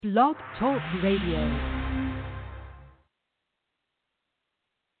Blog Talk Radio.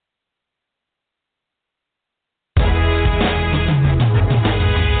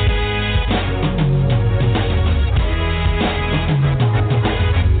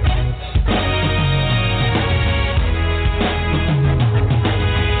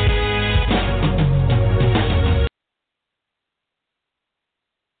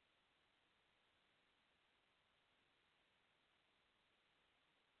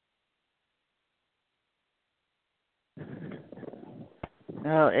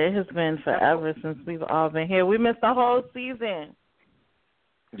 Oh, it has been forever since we've all been here. We missed the whole season.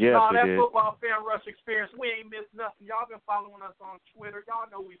 Yes, no, we that did. football fan rush experience, we ain't missed nothing. Y'all been following us on Twitter. Y'all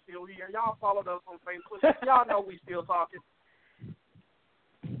know we still here. Y'all followed us on Facebook. Y'all know we still talking.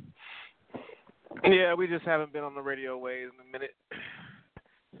 Yeah, we just haven't been on the radio waves in a minute.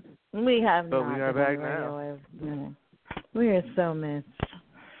 We have But not we are been back on the now. radio waves. We are so missed.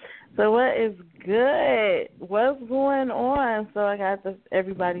 So what is good? What's going on? So I got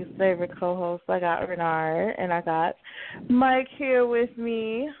everybody's favorite co-host. I got Renard, and I got Mike here with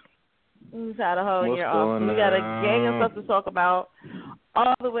me. We had a whole year off. We got a gang of stuff to talk about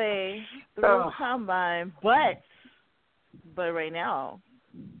all the way through Combine. But right now,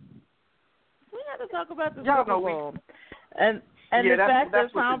 we got to talk about the Super Bowl. And the fact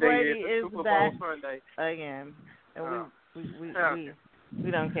that Tom Brady is back again. And we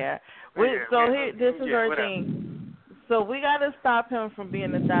don't care. This is our thing. So we got to stop him from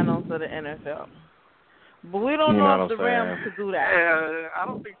being the Thanos of the NFL. But we don't know if the Rams could do that.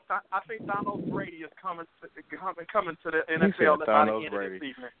 I think Donald Brady is coming to the NFL by the end of the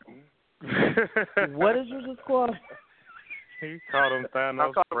season. What did you just call him? He called him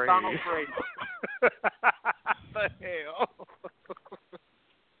Thanos Brady. Donald Brady. What the hell?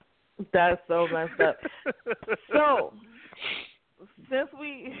 That's so messed up. So,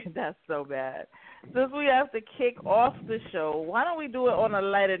 that's so bad. Since we have to kick off the show, why don't we do it on a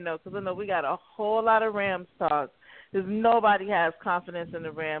lighter note? Because I know we got a whole lot of Rams talk. Because nobody has confidence in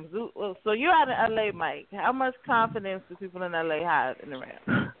the Rams. So you're out in L.A., Mike. How much confidence do people in L.A. have in the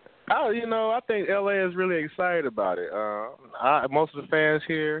Rams? Oh, I think L.A. is really excited about it. Most of the fans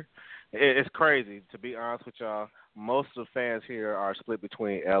here, it's crazy, to be honest with y'all. Most of the fans here are split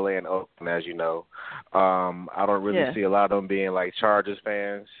between L.A. and Oakland, as you know. I don't really see a lot of them being like Chargers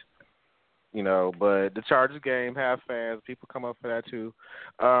fans, but the Chargers game have fans. People come up for that too.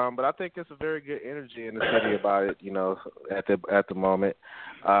 But I think it's a very good energy in the city about it, at the moment.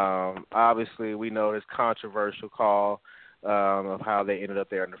 Obviously, we know this controversial call of how they ended up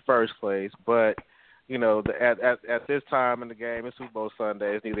there in the first place, but at this time in the game, it's Super Bowl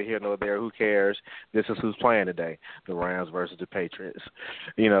Sunday. It's neither here nor there. Who cares? This is who's playing today: the Rams versus the Patriots.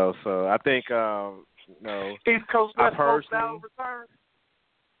 So I think East Coast, West Coast battle return.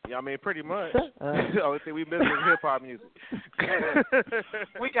 Yeah, I mean, pretty much. The only thing we miss is hip hop music.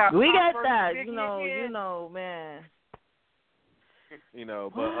 we got that, man.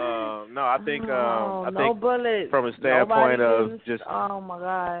 But no, I think I think bullets. From a standpoint of just oh my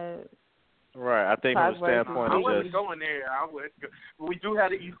God. Right, I think from a standpoint I of wouldn't go in there. We do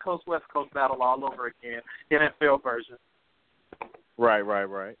have the East Coast West Coast battle all over again, NFL version. Right.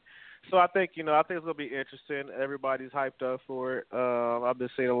 So I think it's gonna be interesting. Everybody's hyped up for it. I've been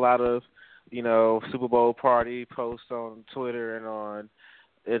seeing a lot of Super Bowl party posts on Twitter and on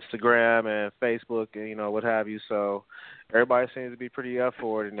Instagram and Facebook and what have you. So everybody seems to be pretty up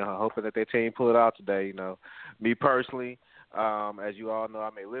for it, hoping that their team pull it out today. Me personally. As you all know, I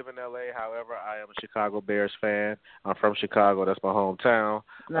may live in L.A. However, I am a Chicago Bears fan. I'm from Chicago. That's my hometown.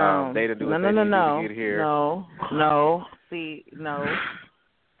 They didn't do what they needed to get here. No.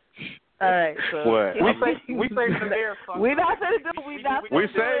 All right. So what? We saving the Bears. We're not going to do it. We're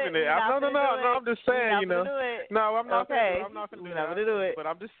saving it. No. I'm just saying, No, I'm not. Okay. I'm not going to do it. But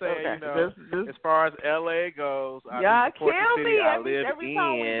I'm just saying, this, as far as L.A. goes, y'all support kill the city me I live every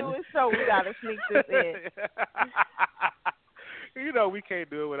time we do a show. We got to sneak this in. We can't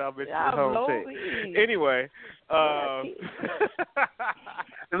do it without mentioning home team. Anyway,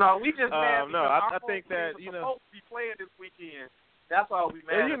 no, we just mad no, I think that supposed to be playing this weekend. That's all we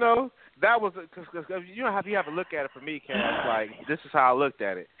mad. And that was because you have to look at it for me, Kass. Like this is how I looked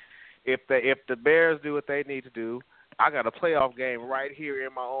at it. If the Bears do what they need to do, I got a playoff game right here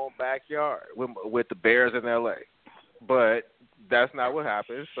in my own backyard with the Bears in L.A. But that's not what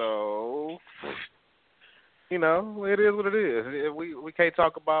happened. So. It is what it is. We can't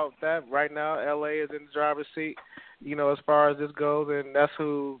talk about that right now. L.A. is in the driver's seat, as far as this goes, and that's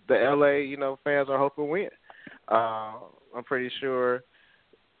who the L.A. fans are hoping win. I'm pretty sure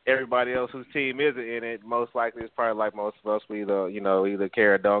everybody else whose team isn't in it, most likely it's probably like most of us. We either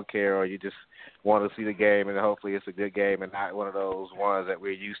care or don't care, or you just want to see the game, and hopefully it's a good game and not one of those ones that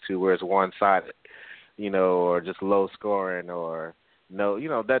we're used to where it's one-sided, or just low scoring, or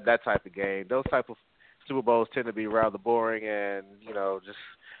that type of game. Those type of Super Bowls tend to be rather boring and just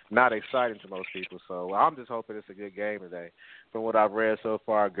not exciting to most people. So I'm just hoping it's a good game today. From what I've read so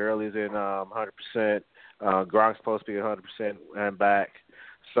far, Gurley's in 100%. Gronk's supposed to be 100% and back.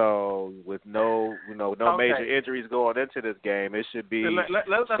 So with no major injuries going into this game, it should be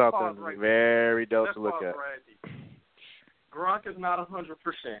let's something right very dope let's to look at. Right. Gronk is not 100%.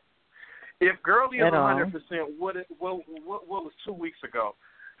 If Gurley is 100%, what was 2 weeks ago?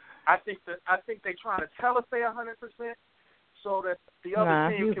 I think they're trying to tell us they're 100%, so that the other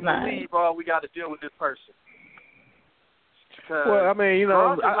team can believe, we got to deal with this person. Well, I mean,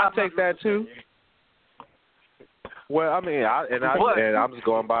 I take that too. Well, I mean, I'm just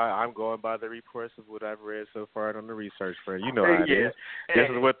going by the reports of what I've read so far on the research front. You know how it is. This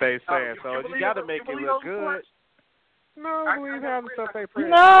is what they saying. So you got to make it look good. No, I believe having stuff they print.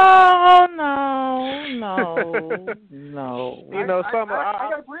 No. I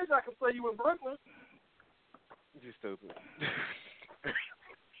got a bridge I can play you in Brooklyn. You stupid.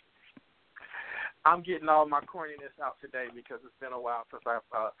 I'm getting all my corniness out today because it's been a while since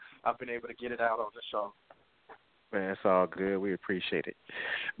I've been able to get it out on the show. Man, it's all good. We appreciate it.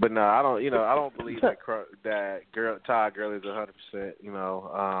 But no, I don't believe that Todd Gurley is 100%.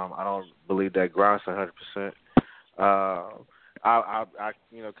 I don't believe that Gronk's 100%. I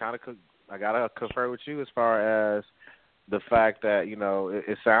gotta confer with you as far as the fact that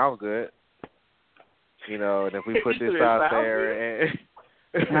it sounds good. And if we put this out there and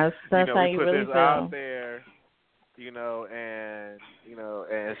that's how you really feel. Out there, and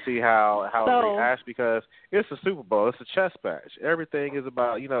see how it reacts, because it's a Super Bowl, it's a chess match. Everything is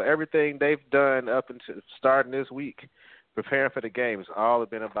about everything they've done up until starting this week, preparing for the game. It's all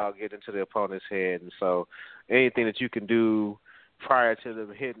been about getting to the opponent's head, and so anything that you can do prior to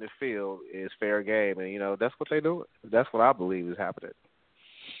them hitting the field is fair game, and that's what they do. That's what I believe is happening.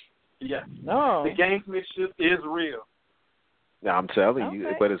 Yeah, the gamesmanship is real. Yeah, I'm telling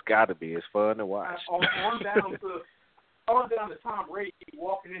you, but it's got to be. It's fun to watch. On down to Tom Brady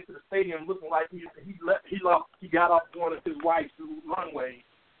walking into the stadium looking like he got off one of his wife's runways.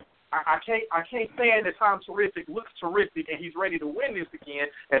 I can't stand that Tom Terrific looks terrific and he's ready to win this again,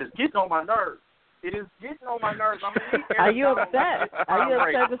 and it's getting on my nerves. It is getting on my nerves. Are you upset? Are you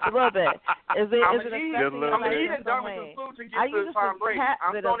upset just a little bit? Is it affecting you in some way? Are you just a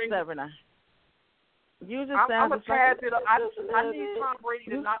tad bit upset right now? I'm a tad bit. I need Tom Brady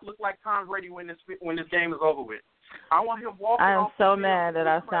to not look like Tom Brady when this game is over with. I want him walking. I am off so the mad that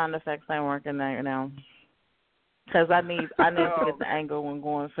our sound effects ain't working right now. Because I need to get the angle when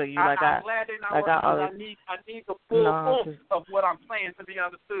going for you. I'm glad they're not working. I need the full force of what I'm saying to be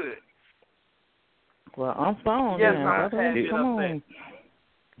understood. Well, on phone. Yes, man. I'm a tad bit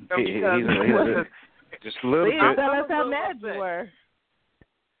upset. Just a little bit. Tell us how mad you were.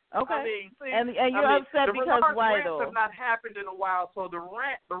 Okay. And you're upset because why though? The rants have not happened in a while, so the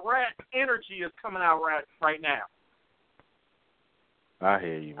rant energy is coming out right now. I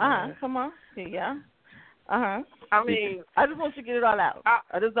hear you, man. Come on. Yeah. I mean, I just want you to get it all out.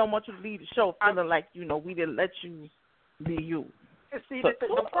 I just don't want you to leave the show feeling like, we didn't let you be you. See, the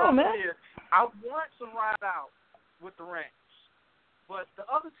problem is, I want to ride out with the rants, but the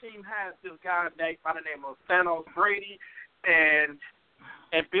other team has this guy by the name of Thanos Brady and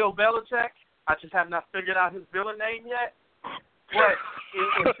Bill Belichick. I just have not figured out his villain name yet. But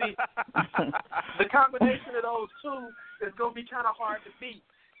see, the combination of those two is going to be kind of hard to beat.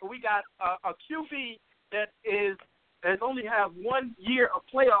 We got a QB that has only have 1 year of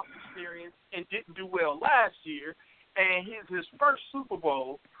playoff experience and didn't do well last year, and his first Super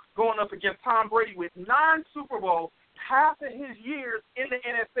Bowl going up against Tom Brady with 9 Super Bowls. Half of his years in the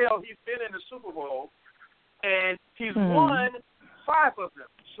NFL, he's been in the Super Bowl, and he's won 5 of them.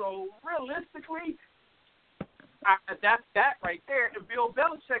 So realistically, that right there. And Bill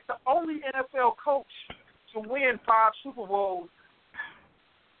Belichick, the only NFL coach to win 5 Super Bowls,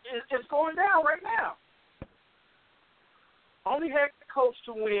 is going down right now. Only head coach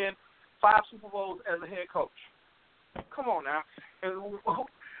to win 5 Super Bowls as a head coach. Come on now.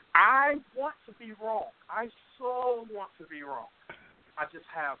 I want to be wrong. I so want to be wrong. I just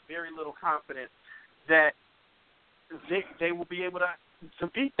have very little confidence that they will be able to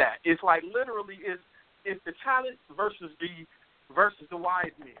beat that. It's like literally it's the talent versus the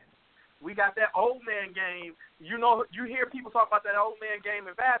wise men. We got that old man game. You hear people talk about that old man game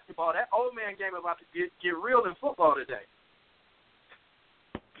in basketball. That old man game is about to get real in football today.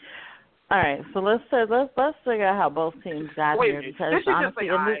 All right, so let's figure out how both teams got Wait a here minute. because Did you just honestly,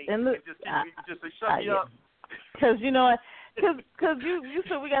 say just to shut me up? Because you know, because you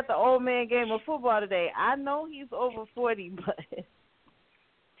said we got the old man game of football today. I know he's over 40, but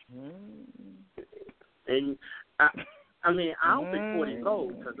and I mean, I don't think 40 is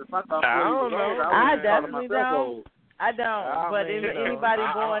old because if I thought 40 was old, I would definitely don't. old. I don't, but anybody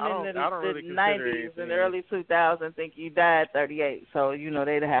born in the really 90s and the early 2000s think you died at 38. So, you know,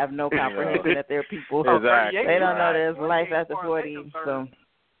 they have no comprehension that there are people. Exactly. They don't know there's life after 40. So,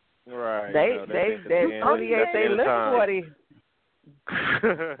 right. They 28, they live 40.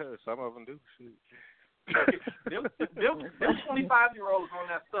 Some of them do. Them 25-year-olds on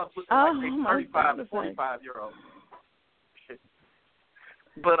that stuff looking like they 35 to 45-year-olds.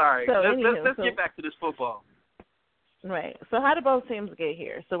 But, all right, so let's get back to this football. Right. So how did both teams get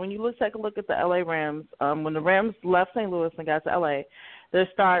here? So when you take a look at the LA Rams, when the Rams left St. Louis and got to LA, their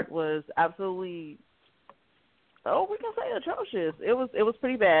start was absolutely, we can say atrocious. It was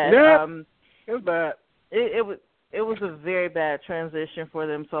pretty bad. Yeah, it was bad. It was a very bad transition for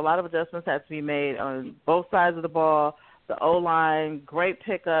them. So a lot of adjustments had to be made on both sides of the ball. The O-line, great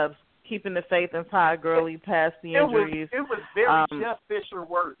pickups, keeping the faith in Todd Gurley past the injuries. It was very Jeff Fisher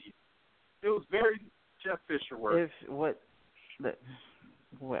worthy. It was very Jeff Fisher worthy. What that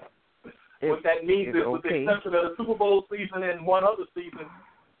means is, with the okay. exception of the Super Bowl season and one other season,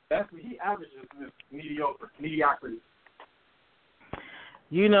 that's what he averages is mediocrity.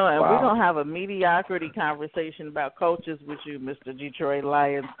 You know, and we're going to have a mediocrity conversation about coaches with you, Mr. Detroit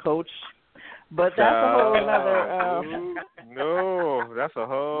Lions coach. But that's a whole other. No, that's a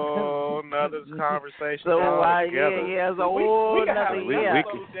whole nother conversation. So it's a whole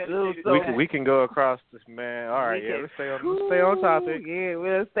other. We can go across this, man. All right, let's stay on topic. Yeah,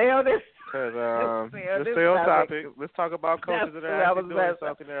 we'll stay on this. Let's stay on topic. Let's talk about coaches that are actually doing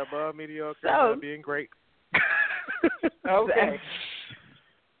something that are above mediocre, being great. Okay.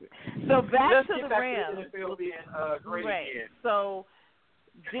 So back to the Rams. Right. So,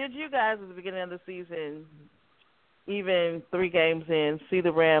 did you guys at the beginning of the season, even 3 games in, see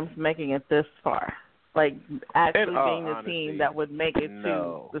the Rams making it this far? Like actually being the team that would make it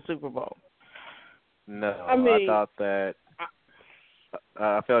to the Super Bowl? No, I thought that.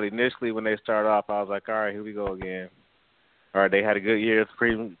 I felt initially when they started off, I was like, all right, here we go again. All right, they had a good year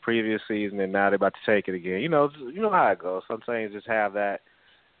the previous season, and now they're about to take it again. You know how it goes. Some things just have that.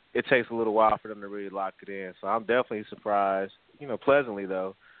 It takes a little while for them to really lock it in. So I'm definitely surprised, pleasantly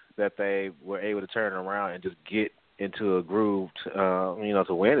though, that they were able to turn around and just get into a groove, to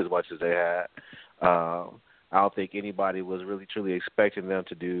win as much as they had. I don't think anybody was really truly expecting them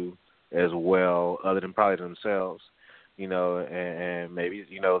to do as well, other than probably themselves, and maybe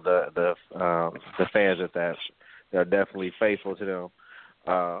the fans that are definitely faithful to them.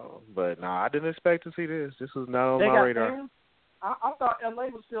 But no, I didn't expect to see this. This was not on my radar. Fans? I thought LA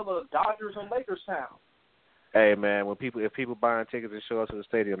was still a Dodgers and Lakers town. Hey man, if people buying tickets and show up to the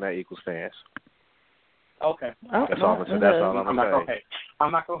stadium, that equals fans. Okay. That's all I'm gonna say.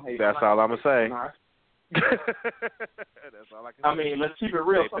 I'm not gonna hate. That's all I'm gonna say. That's all I can say. I mean, let's keep it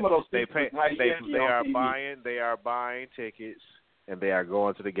real. Some of those they are buying tickets and they are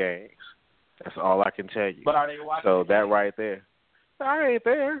going to the games. That's all I can tell you. But are they watching? So that right there. I ain't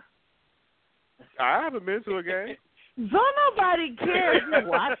there. I haven't been to a game. Don't nobody care if you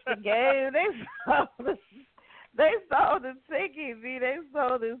watch the game. They sold the ticket, they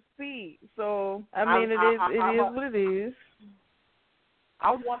sold the seat. So it is what it is.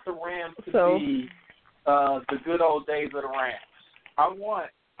 I want the Rams to be the good old days of the Rams. I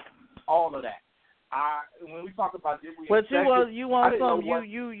want all of that. When we talk about this, you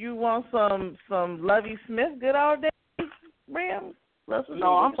want some Lovie Smith good old days Rams?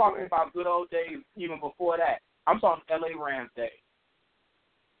 No, I'm talking about good old days even before that. I'm talking LA Rams day.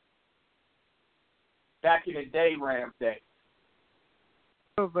 Back in the day, Rams day.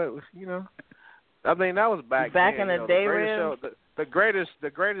 But I mean that was back in the day, Rams. The greatest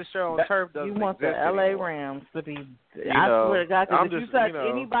show on turf doesn't exist. You want the LA anymore. Rams to be? I swear to God, because if you touch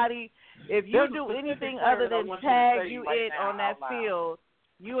anybody, if you do anything other than tag you in on that field,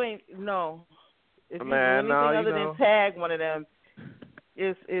 you ain't no. If you do anything other than tag one of them,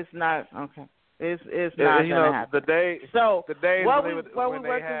 it's not okay. It's not gonna happen. The day what we're when working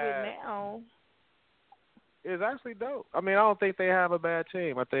with now is actually dope. I mean, I don't think they have a bad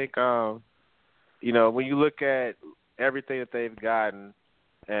team. I think when you look at everything that they've gotten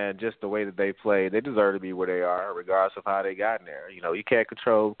and just the way that they play, they deserve to be where they are, regardless of how they got there. You can't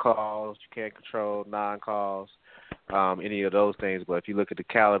control calls, you can't control non-calls, any of those things. But if you look at the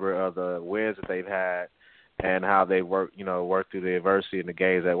caliber of the wins that they've had and how they work through the adversity and the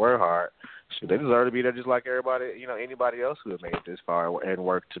games that were hard. So they deserve to be there just like everybody, anybody else who have made it this far and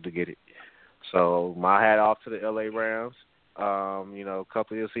worked to get it. So my hat off to the LA Rams. A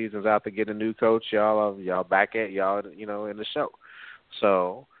couple of seasons out to get a new coach, y'all back at in the show.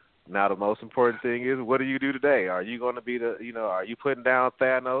 So now the most important thing is, what do you do today? Are you going to be are you putting down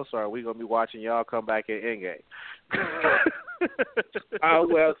Thanos, or are we going to be watching y'all come back at Endgame?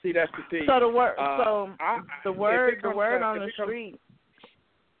 Well, see, that's the thing. So the word on the street.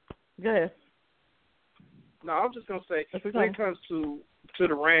 Go ahead. No, I'm just gonna say, when it comes to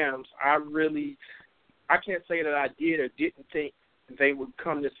the Rams, I can't say that I did or didn't think they would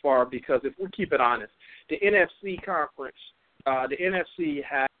come this far, because if we keep it honest, the NFC conference, the NFC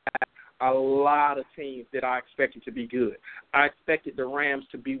had a lot of teams that I expected to be good. I expected the Rams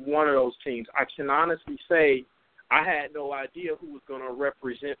to be one of those teams. I can honestly say I had no idea who was going to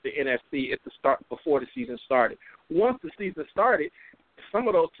represent the NFC at the start before the season started. Once the season started, some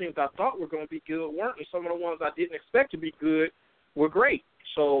of those teams I thought were going to be good weren't, and some of the ones I didn't expect to be good were great.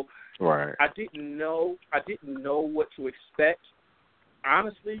 So right. I didn't know what to expect.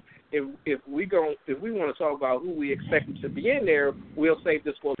 Honestly, if we want to talk about who we expected to be in there, we'll save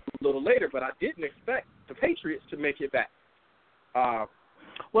this for a little later. But I didn't expect the Patriots to make it back.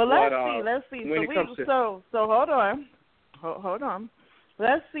 Let's see. So hold on.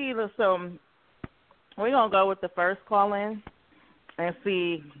 Let's see. So we're gonna go with the first call in and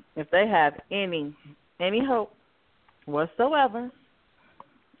see if they have any hope whatsoever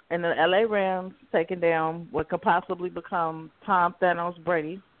in the LA Rams taking down what could possibly become Tom Thanos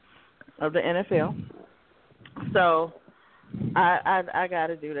Brady of the NFL. So I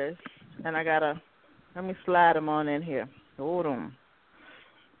gotta do this, and let me slide them on in here. Hold on.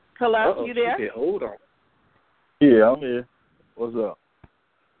 Hello, you there? Okay, hold on. Yeah, I'm here. What's up?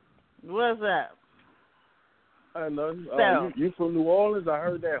 What's up? Nothing. So, you from New Orleans? I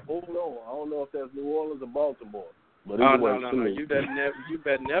heard that. Hold on. I don't know if that's New Orleans or Baltimore. But no. You better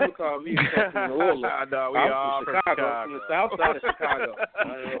never call me from New Orleans. No, we are from Chicago. From the south side of Chicago.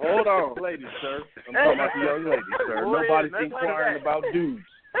 Hold on. Ladies, sir. I'm talking about the young ladies, sir. Nobody's inquiring about dudes.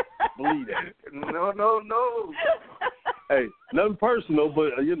 Believe that. No. Hey, nothing personal,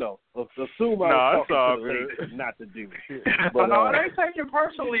 but, assume I was talking to the ladies, not the dudes. But, no, I ain't taking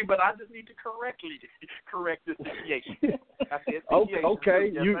personally, but I just need to correct this situation. I said okay.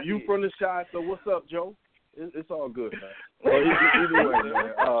 You from the Chi, so what's up, Joe? It's all good, man. Well, either way,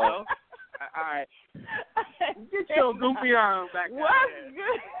 man. All right. Get your goofy arm back. What's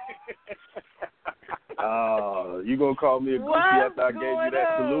good? You gonna call me a goofy after I gave you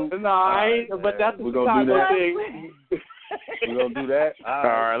that salute? No, I ain't. But that's we're gonna do that. We're gonna do that. All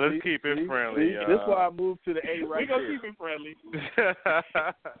right, let's keep it friendly. This is why I moved to the A right here. We're gonna keep it friendly.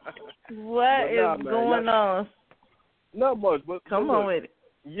 What is going on? Not much, but come on with it.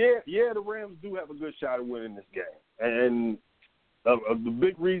 Yeah, the Rams do have a good shot at winning this game. And the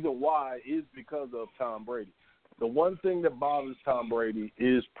big reason why is because of Tom Brady. The one thing that bothers Tom Brady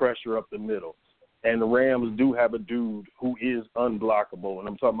is pressure up the middle. And the Rams do have a dude who is unblockable, and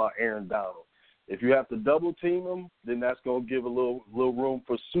I'm talking about Aaron Donald. If you have to double team him, then that's going to give a little room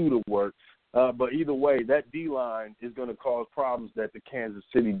for Sue to work. But either way, that D-line is going to cause problems that the Kansas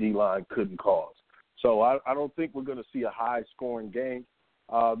City D-line couldn't cause. So I don't think we're going to see a high-scoring game.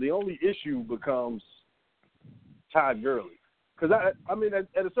 The only issue becomes Todd Gurley. Because, at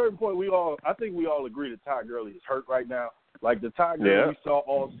a certain point, I think we all agree that Todd Gurley is hurt right now. Like, the Todd Gurley we saw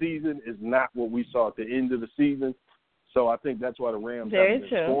all season is not what we saw at the end of the season. So I think that's why the Rams haven't been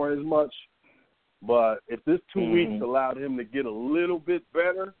scoring as much. But if this 2 weeks allowed him to get a little bit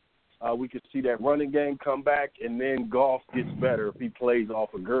better, we could see that running game come back, and then Goff gets better if he plays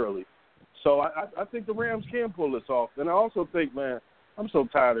off of Gurley. So I think the Rams can pull this off. And I also think, man, I'm so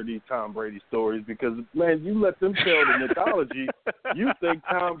tired of these Tom Brady stories because, man, you let them tell the mythology. You think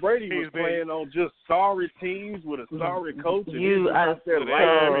Tom Brady was playing on just sorry teams with a sorry coach and he was out there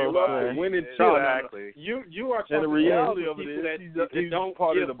lighting winning exactly. You are and the reality of it is he's don't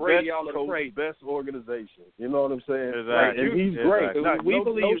part of the Brady best all the praise. Best organization. You know what I'm saying? Exactly. Right. And he's great. We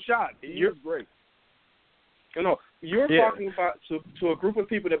believe no shot. He's great. You're talking about to a group of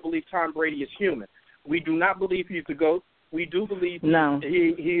people that believe Tom Brady is human. We do not believe he's the GOAT. We do believe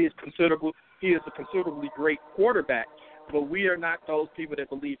he is considerable. He is a considerably great quarterback, but we are not those people that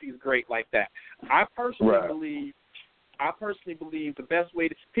believe he's great like that. I personally believe the best way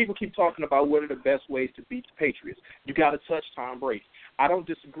people keep talking about what are the best ways to beat the Patriots. You got to touch Tom Brady. I don't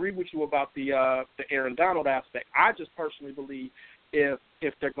disagree with you about the Aaron Donald aspect. I just personally believe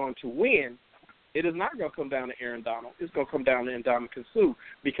if they're going to win, It is not going to come down to Aaron Donald. It's going to come down to Ndamukong Suh,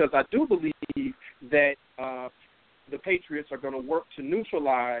 because I do believe that the Patriots are going to work to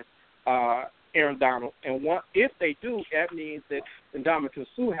neutralize Aaron Donald. And if they do, that means that Ndamukong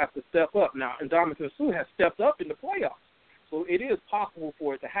Suh has to step up. Now, Ndamukong Suh has stepped up in the playoffs, so it is possible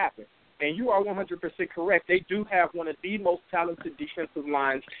for it to happen. And you are 100% correct. They do have one of the most talented defensive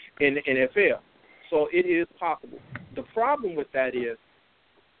lines in the NFL. So it is possible. The problem with that is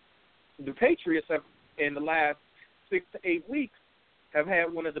the Patriots have, in the last 6 to 8 weeks, have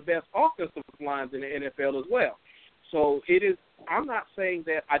had one of the best offensive lines in the NFL as well. So it is. I'm not saying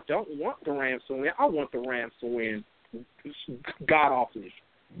that I don't want the Rams to win. I want the Rams to win god-awfully.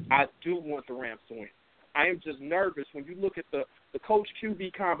 I do want the Rams to win. I am just nervous when you look at the coach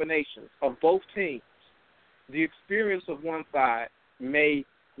QB combinations of both teams. The experience of one side may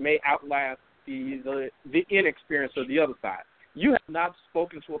outlast the inexperience of the other side. You have not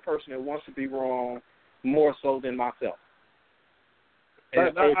spoken to a person that wants to be wrong more so than myself.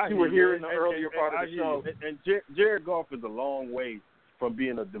 And you were here in the earlier part of the show. And Jared Goff is a long way from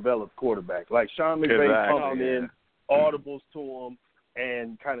being a developed quarterback. Like Sean McVay pumping in audibles to him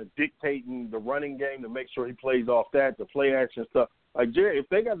and kind of dictating the running game to make sure he plays off that, the play action stuff. Like Jared, if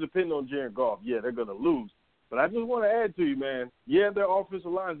they got to depend on Jared Goff, they're going to lose. But I just want to add to you, man, their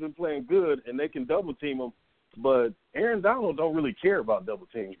offensive line's been playing good and they can double team them, but Aaron Donald don't really care about double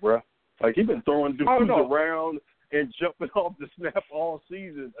teams, bro. Like he's been throwing dudes around and jumping off the snap all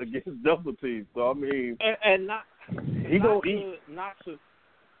season against double teams. So I mean, and not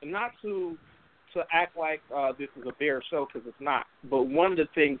to act like this is a Bear show, because it's not. But one of the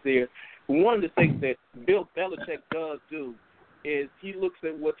things that Bill Belichick does do is he looks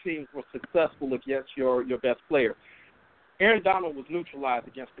at what teams were successful against your best player. Aaron Donald was neutralized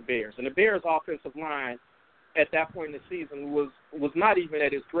against the Bears, and the Bears' offensive line at that point in the season was not even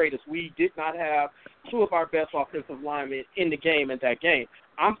at its greatest. We did not have two of our best offensive linemen in the game in that game.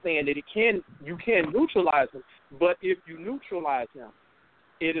 I'm saying that you can neutralize him, but if you neutralize him,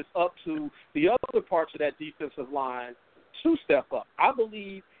 it is up to the other parts of that defensive line to step up. I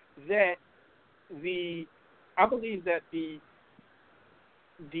believe that the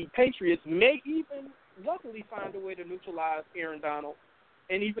Patriots may even luckily find a way to neutralize Aaron Donald.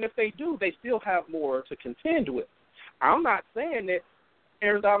 And even if they do, they still have more to contend with. I'm not saying that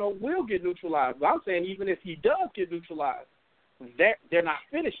Aaron Donald will get neutralized, but I'm saying even if he does get neutralized, they're not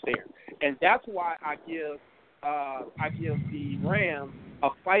finished there. And that's why I give the Rams a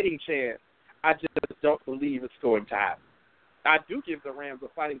fighting chance. I just don't believe it's going to happen. I do give the Rams a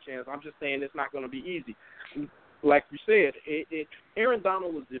fighting chance. I'm just saying it's not going to be easy. Like you said, Aaron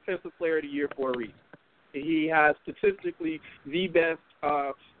Donald was Defensive Player of the Year for a reason. He has statistically the best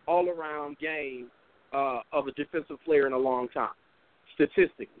all-around game of a defensive player in a long time,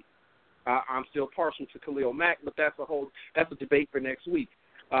 statistically. I'm still partial to Khalil Mack, but that's a debate for next week.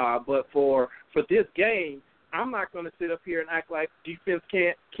 But for this game, I'm not going to sit up here and act like defense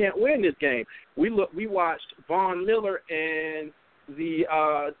can't win this game. We watched Von Miller and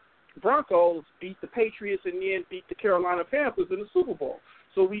the Broncos beat the Patriots and then beat the Carolina Panthers in the Super Bowl.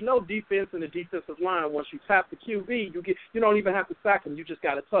 So we know defense and the defensive line, once you tap the QB, you don't even have to sack him. You just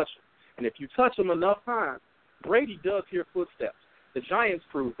got to touch him. And if you touch him enough times, Brady does hear footsteps. The Giants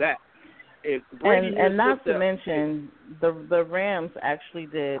prove that. And not to mention, the Rams actually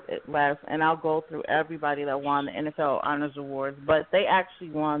did it last, and I'll go through everybody that won the NFL Honors Awards, but they actually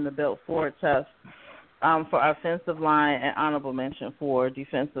won the Built Ford test for offensive line and honorable mention for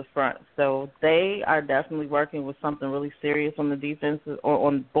defensive front. So they are definitely working with something really serious on the defensive or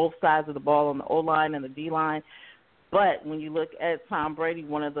on both sides of the ball, on the O-line and the D-line. But when you look at Tom Brady,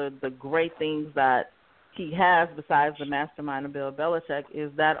 one of the great things that he has, besides the mastermind of Bill Belichick,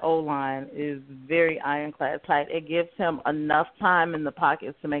 is that O-line is very ironclad tight. It gives him enough time in the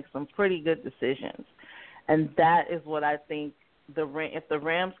pockets to make some pretty good decisions. And that is what I think if the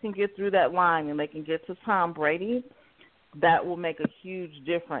Rams can get through that line and they can get to Tom Brady, that will make a huge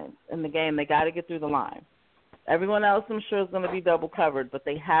difference in the game. They got to get through the line. Everyone else, I'm sure, is going to be double covered, but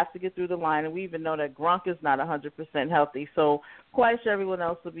they have to get through the line. And we even know that Gronk is not 100% healthy, so quite sure everyone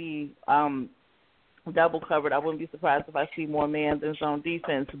else will be double covered. I wouldn't be surprised if I see more man-than zone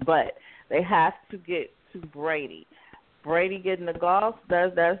defense, but they have to get to Brady. Brady getting the golf,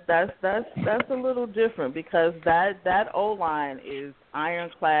 that's a little different because that O-line is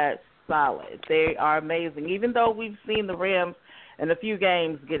ironclad solid. They are amazing. Even though we've seen the Rams in a few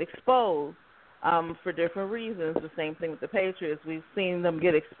games get exposed for different reasons, the same thing with the Patriots, we've seen them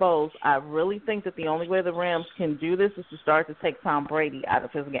get exposed. I really think that the only way the Rams can do this is to start to take Tom Brady out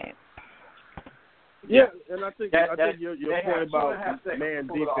of his game. Yeah, and I think your point about man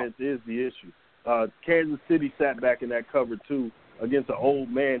defense is the issue. Kansas City sat back in that cover too against an old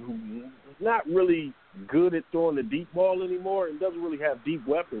man who's not really good at throwing the deep ball anymore and doesn't really have deep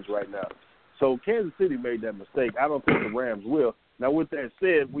weapons right now. So Kansas City made that mistake. I don't think the Rams will. Now, with that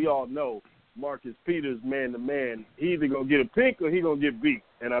said, we all know Marcus Peters, man-to-man, he either going to get a pick or he going to get beat.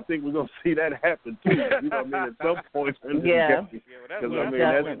 And I think we're going to see that happen, too. You know what I mean? At some point in this game. Because, that's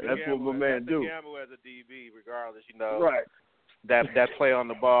what my man do. Gamble as a DB, regardless, you know. Right. That play on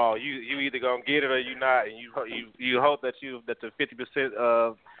the ball, you either gonna get it or you not, and you hope that the 50%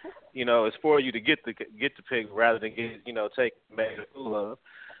 of, you know, is for you to get the pick rather than get, you know, take made a fool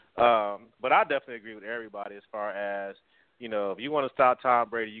of. But I definitely agree with everybody as far as, you know, if you want to stop Tom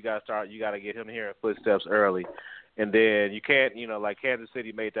Brady, you got to get him here in footsteps early. And then you can't, you know, like Kansas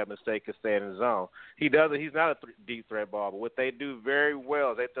City made that mistake of staying in the zone. He's not a deep threat ball, but what they do very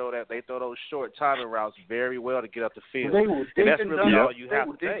well, they throw those short timing routes very well to get up the field. And that's really all you have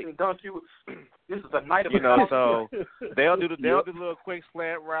to take. This is a night of so they'll do the little quick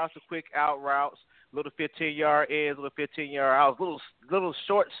slant routes, the quick out routes, little 15-yard ins, little 15-yard outs, little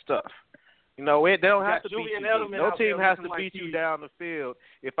short stuff. You know, they don't have to beat you. No team has to beat you down the field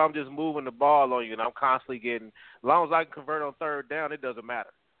if I'm just moving the ball on you and I'm constantly getting. As long as I can convert on third down, it doesn't matter.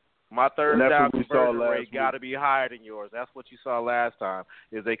 My third down conversion rate got to be higher than yours. That's what you saw last time.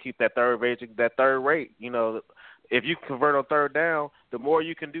 Is they keep that third rate. You know, if you convert on third down, the more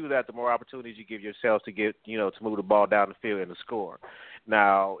you can do that, the more opportunities you give yourself to get, you know, to move the ball down the field and to score.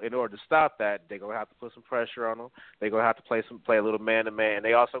 Now, in order to stop that, they're gonna have to put some pressure on them. They're gonna have to play a little man-to-man.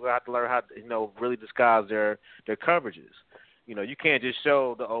 They also gonna have to learn how to, you know, really disguise their coverages. You know, you can't just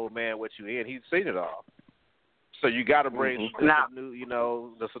show the old man what you in. He's seen it all. So you got to bring some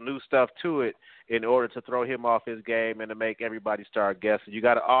new stuff to it in order to throw him off his game and to make everybody start guessing. You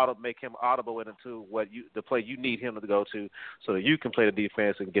got to make him audible into the play you need him to go to, so that you can play the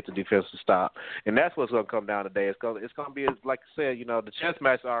defense and get the defense to stop. And that's what's going to come down today. It's going to be, like I said, you know, the chess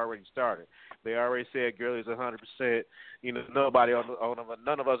match already started. They already said Gurley's 100%. You know, nobody on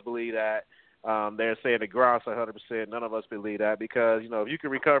none of us believe that. They're saying the Gronk's 100%. None of us believe that because, you know, if you can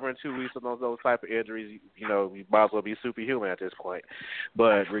recover in 2 weeks from those type of injuries, you know, you might as well be superhuman at this point.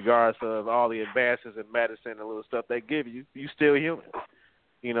 But regardless of all the advances in medicine and the little stuff they give you, you still human.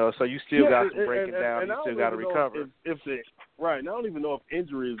 You know, so you still got some breaking down. You still got to recover. Right. And I don't even know if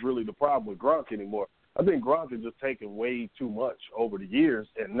injury is really the problem with Gronk anymore. I think Gronk has just taken way too much over the years.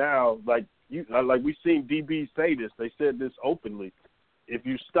 And now, like we've seen DBs say this. They said this openly. If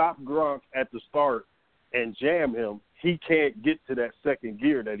you stop Gronk at the start and jam him, he can't get to that second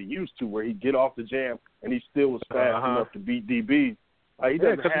gear that he used to, where he'd get off the jam and he still was fast enough to beat DBs. He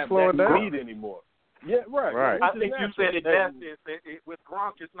doesn't have that speed anymore. Yeah, right. I think you said it best. With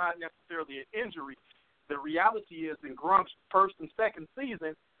Gronk, it's not necessarily an injury. The reality is, in Gronk's first and second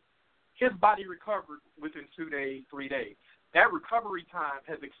season, his body recovered within 2 days, 3 days. That recovery time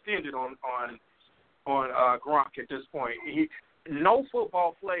has extended on Gronk at this point. No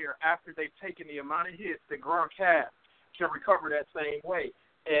football player, after they've taken the amount of hits that Gronk has, can recover that same way.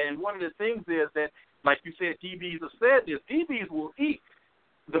 And one of the things is that, like you said, DBs have said this, DBs will eat.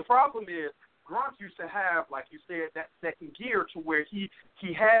 The problem is Gronk used to have, like you said, that second gear to where he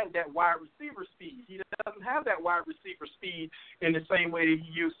had that wide receiver speed. He doesn't have that wide receiver speed in the same way that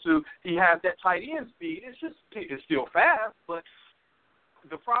he used to. He has that tight end speed. It's still fast, but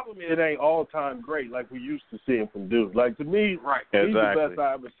the problem is it ain't all time great like we used to see him from dude. Like, to me, he's the best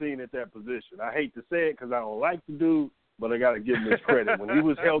I've ever seen at that position. I hate to say it because I don't like the dude, but I got to give him his credit. When he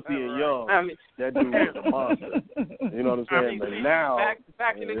was healthy and young, that dude was a monster. You know what I'm saying? But now,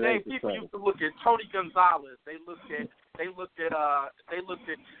 back in the day, people used to look at Tony Gonzalez. They looked at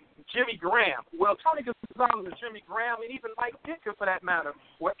Jimmy Graham. Well, Tony Gonzalez and Jimmy Graham, and even Mike Ditka, for that matter,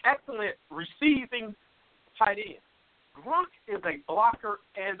 were excellent receiving tight ends. Gronk is a blocker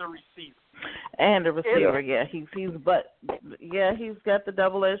and a receiver. He's got the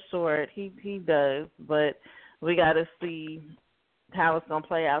double-edged sword. He does, but we got to see how it's going to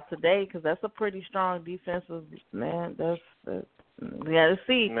play out today because that's a pretty strong defensive man. We got to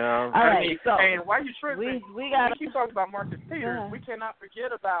see. No. All right. And why you tripping? We got to keep talking about Marcus Peters. Yeah. We cannot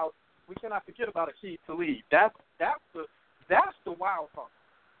forget about Akeem Talib. That's the wild card.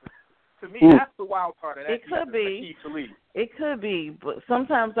 To me, that's the wild card of that. It could be, but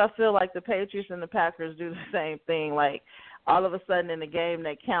sometimes I feel like the Patriots and the Packers do the same thing. Like, all of a sudden in the game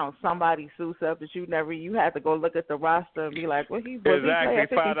that counts, somebody suits up that you have to go look at the roster and be like, well, he's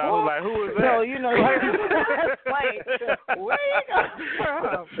exactly. Find out who is that? No, you know, like, where you come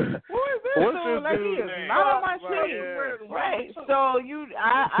from? Who is this dude? Like, he is not on my team. Right. So I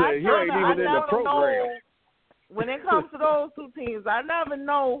don't know. when it comes to those two teams, I never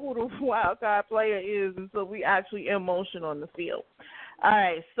know who the wild card player is until we actually in motion on the field. All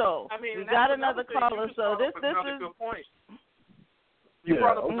right, so we got another caller. So this is good point. You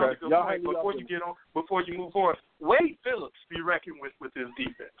brought up another good point before you move on. Wade Phillips be reckoned with his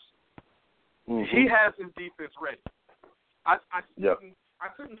defense. Mm-hmm. He has his defense ready. I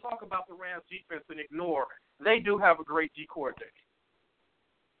couldn't talk about the Rams defense and ignore. They do have a great D coordinator.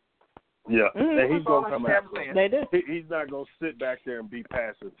 Yeah, and he's going to come out. They do. He's not going to sit back there and be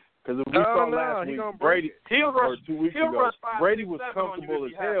passive. Because if we saw last week, Brady, or 2 weeks ago, Brady was comfortable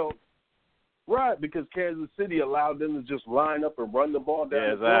as hell. Right, because Kansas City allowed them to just line up and run the ball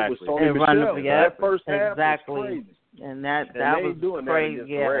down the field with Sony Michel. That first half was crazy. And that was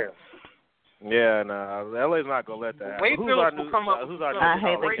crazy. Yeah, no, LA's not gonna let that happen. I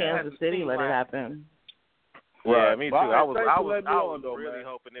hate that Kansas City let it happen. Yeah, me too. I was really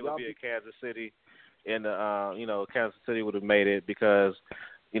hoping it would be a Kansas City, and Kansas City would have made it because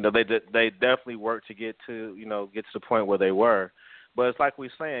they definitely worked to get to the point where they were. But it's like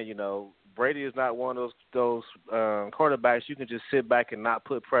we're saying, Brady is not one of those quarterbacks you can just sit back and not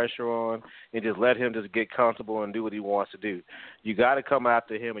put pressure on and just let him just get comfortable and do what he wants to do. You got to come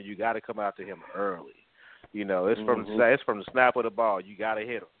after him, and you got to come after him early. It's from the snap of the ball. You got to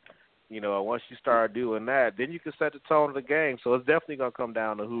hit him. Once you start doing that, then you can set the tone of the game. So it's definitely gonna come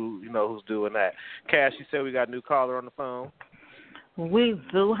down to who's doing that. Kass, you said we got a new caller on the phone. We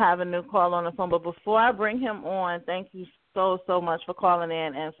do have a new caller on the phone, but before I bring him on, thank you so much for calling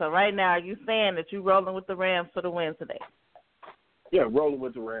in. And so right now, are you saying that you're rolling with the Rams for the win today? Yeah, rolling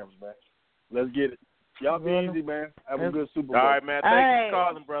with the Rams, man. Let's get it. Y'all be easy, man. Have a good Super Bowl. All right, man. Thanks for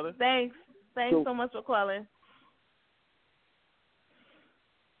calling, brother. Thanks so much for calling.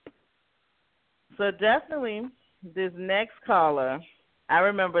 So definitely this next caller, I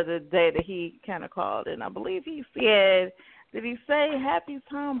remember the day that he kind of called, and I believe he said, did he say Happy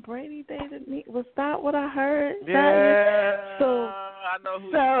Tom Brady Day to me? Was that what I heard? Yeah. I know who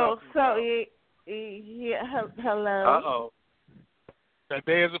you're talking about. Hello. Uh-oh. That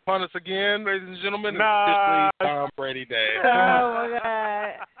day is upon us again, ladies and gentlemen. Nah. It's Tom Brady Day. Oh, my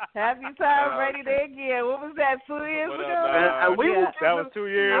God. Happy Tom Brady Day again. What was that, 2 years ago? That was 2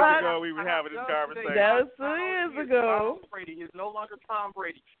 years ago we were having this conversation. That was 2 years ago. Brady is no longer Tom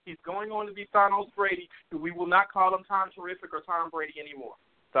Brady. He's going on to be Thanos Brady. We will not call him Tom Terrific or Tom Brady anymore.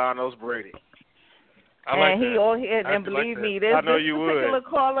 Thanos Brady. And believe me, this particular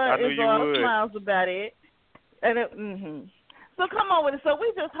caller is all smiles about it. And So come on with it. So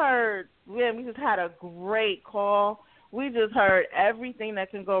we just heard, we just had a great call. We just heard everything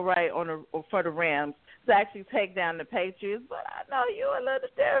that can go right for the Rams to actually take down the Patriots. But I know you're a little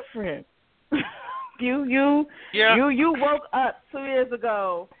different. You woke up 2 years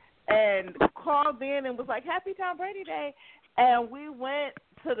ago and called in and was like, Happy Tom Brady Day. And we went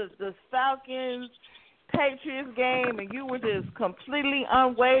to the Falcons Patriots game, and you were just completely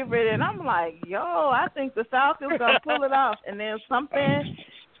unwavered. And I'm like, I think the Falcons going to pull it off. And then something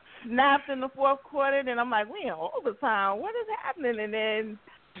snapped in the fourth quarter, and I'm like, we in overtime. What is happening? And then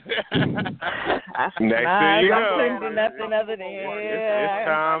next thing you know, couldn't do nothing other than it's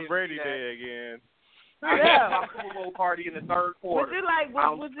Tom Brady Day again. My Super Bowl party in the third quarter. I'm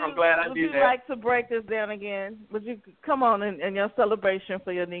glad I did that. Would you like to break this down again? Would you come on in your celebration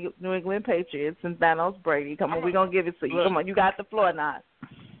for your New England Patriots and Thanos Brady? Come on, we're going to give it to you. Come on, you got the floor now.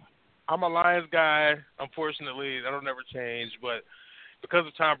 I'm a Lions guy. Unfortunately, that'll never change. But because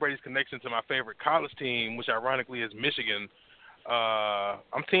of Tom Brady's connection to my favorite college team, which ironically is Michigan,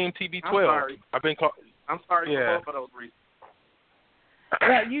 I'm Team TB12. I'm sorry. I'm sorry for both of those reasons.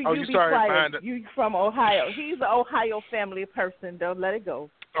 Well, you be quiet. You from Ohio. He's an Ohio family person. Don't let it go.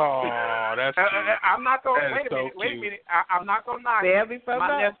 Oh, that's cute. I'm not going to wait a minute. I'm not going to knock it.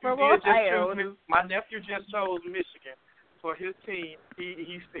 My nephew just chose Michigan for his team.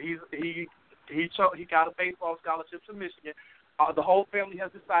 He got a baseball scholarship to Michigan. The whole family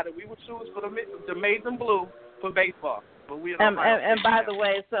has decided we would choose for the maize and blue for baseball. And by the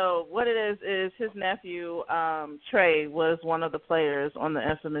way, so what it is his nephew, Trey, was one of the players on the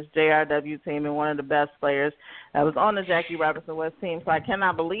infamous JRW team and one of the best players that was on the Jackie Robinson West team. So I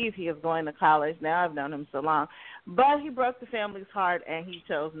cannot believe he is going to college. Now I've known him so long. But he broke the family's heart, and he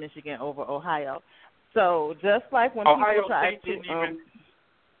chose Michigan over Ohio. So just like when people try to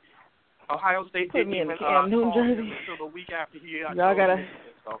Ohio State didn't even call him until the week after he y'all got to.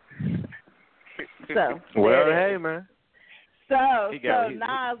 Well, hey, man. So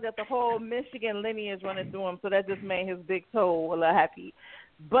Nas got the whole Michigan lineage running through him, so that just made his big toe a little happy.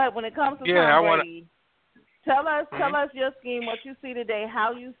 But when it comes to Tom Brady, tell us your scheme, what you see today,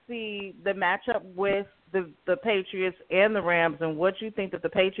 how you see the matchup with the Patriots and the Rams, and what you think that the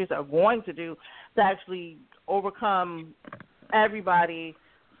Patriots are going to do to actually overcome everybody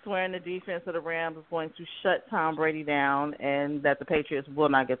swearing the defense of the Rams is going to shut Tom Brady down, and that the Patriots will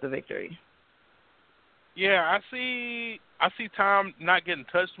not get the victory. Yeah, I see Tom not getting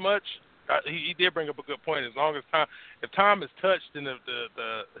touched much. He did bring up a good point. As long as if Tom is touched, then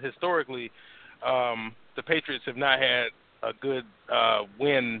the historically, the Patriots have not had a good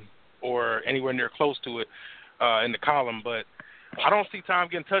win or anywhere near close to it in the column. But I don't see Tom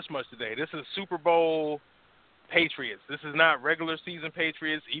getting touched much today. This is Super Bowl Patriots. This is not regular season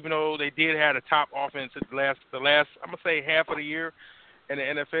Patriots. Even though they did have a top offense at the last I'm gonna say half of the year in the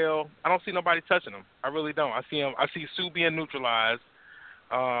NFL, I don't see nobody touching them. I really don't. I see Sue being neutralized.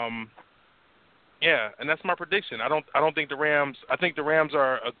 Yeah, and that's my prediction. I don't think the Rams. I think the Rams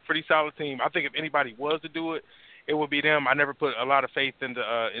are a pretty solid team. I think if anybody was to do it, it would be them. I never put a lot of faith into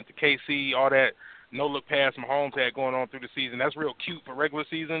KC, all that no look pass Mahomes had going on through the season. That's real cute for regular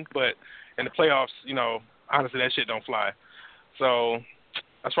season, but in the playoffs, honestly, that shit don't fly. So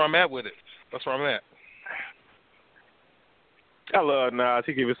that's where I'm at with it. That's where I'm at. I love Nas.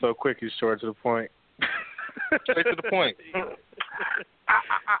 He give it so quick and short to the point. Straight to the point.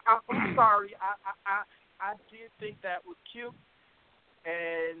 I'm sorry. I did think that was cute,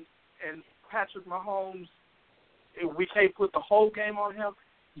 and Patrick Mahomes. We can't put the whole game on him,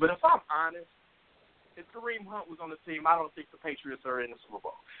 but if I'm honest, if Kareem Hunt was on the team, I don't think the Patriots are in the Super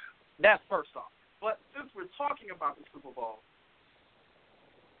Bowl. That's first off. But since we're talking about the Super Bowl,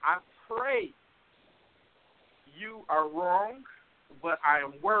 I pray you are wrong, but I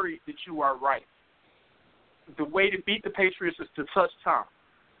am worried that you are right. The way to beat the Patriots is to touch Tom.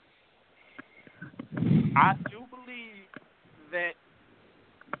 I do believe that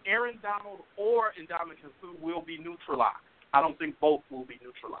Aaron Donald or Ndamukong Suh will be neutralized. I don't think both will be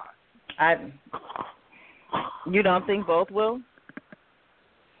neutralized. You don't think both will?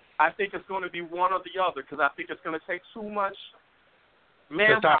 I think it's going to be one or the other because I think it's going to take too much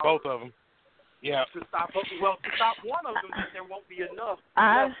manpower. To stop both of them. Yeah. To stop one of them, there won't be enough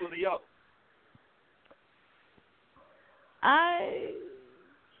for the other. I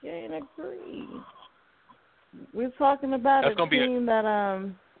can't agree. We're talking about a team that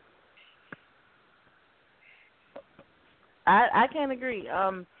I can't agree.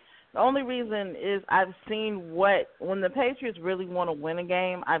 The only reason is I've seen when the Patriots really want to win a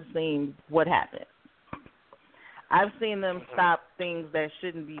game, I've seen what happens. I've seen them stop things that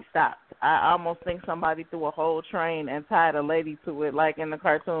shouldn't be stopped. I almost think somebody threw a whole train and tied a lady to it, like in the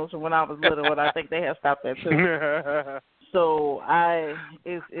cartoons from when I was little, and I think they have stopped that too. So I've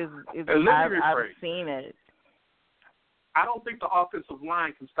seen it. I don't think the offensive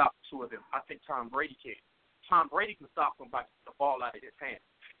line can stop the two of them. I think Tom Brady can. Tom Brady can stop them by getting the ball out of his hand.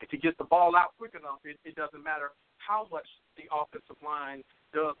 If he gets the ball out quick enough, it doesn't matter how much the offensive line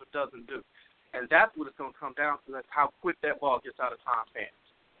does or doesn't do. And that's what it's going to come down to. That's how quick that ball gets out of Tom's hands.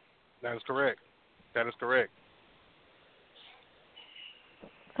 That is correct. That is correct.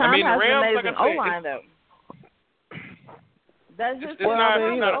 Tom the has Rams, an amazing like O-line, though. That's just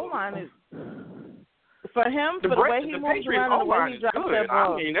O-line is. For him, for the way he moves around and the way he drops that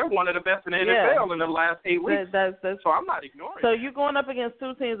ball. I mean, they're one of the best in the NFL in the last 8 weeks. So I'm not ignoring it. So you're going up against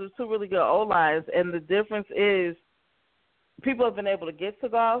two teams with two really good O-lines, and the difference is people have been able to get to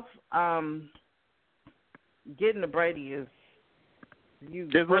Goff. Getting to Brady is it's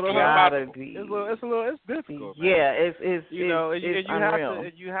difficult. Man. Yeah, it's unreal.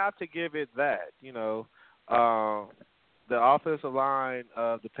 You have to give it that. The offensive line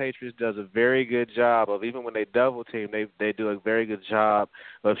of the Patriots does a very good job of, even when they double team, they do a very good job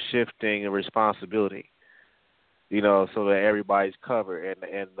of shifting the responsibility, so that everybody's covered.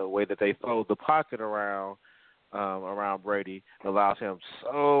 And the way that they fold the pocket around Brady allows him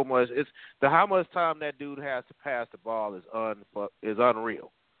so much. How much time that dude has to pass the ball is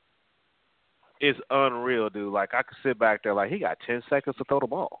unreal. It's unreal, dude. Like, I could sit back there like he got 10 seconds to throw the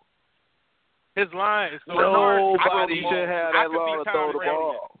ball. His line is so nobody should have that long to throw the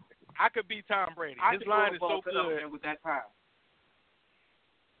ball. I could be Tom Brady. His line is so good with that time.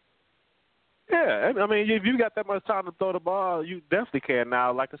 Yeah, I mean, if you got that much time to throw the ball, you definitely can.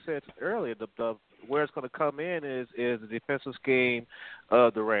 Now, like I said earlier, the where it's going to come in is the defensive scheme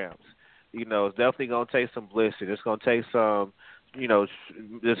of the Rams. It's definitely going to take some blitzing. It's going to take some,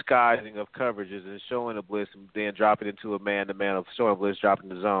 disguising of coverages and showing a blitz and then dropping into a man-to-man, of showing a blitz, dropping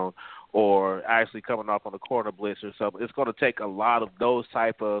the zone, or actually coming off on the corner blitz or something. It's going to take a lot of those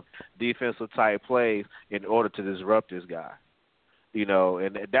type of defensive-type plays in order to disrupt this guy.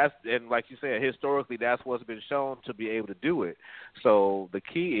 And like you said, historically, that's what's been shown to be able to do it. So the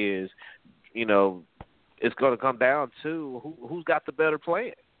key is, it's going to come down to who's got the better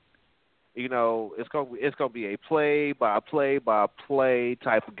plan. You know, it's going to be a play by play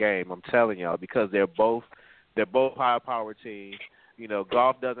type of game. I'm telling y'all, because they're both high power teams. You know,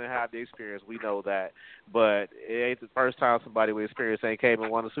 golf doesn't have the experience. We know that, but it ain't the first time somebody with experience ain't came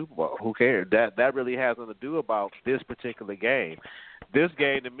and won a Super Bowl. Who cares? That really has nothing to do about this particular game. This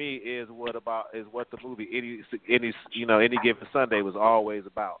game to me is what the movie Any Given Sunday was always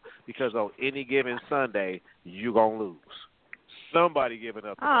about. Because on any given Sunday, you're gonna lose. Somebody giving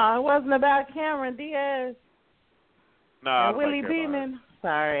up. Oh, it wasn't about Cameron Diaz. Nah, and Willie Beeman.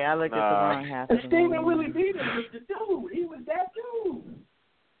 Sorry, I looked at the wrong half. And Stephen Willie Beeman was the dude. He was that dude.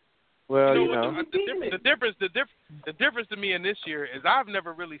 Well, the difference to me in this year is I've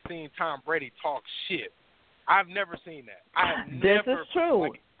never really seen Tom Brady talk shit. I've never seen that. This is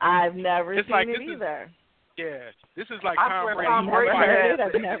true. I've never seen it either. This is like Tom Brady.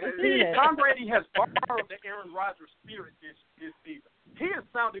 I've never seen it. Tom Brady has borrowed the Aaron Rodgers spirit this season. He is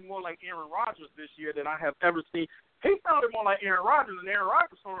sounding more like Aaron Rodgers this year than I have ever seen. He sounded more like Aaron Rodgers, and Aaron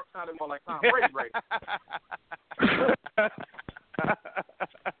Rodgers sounded more like Tom Brady right now.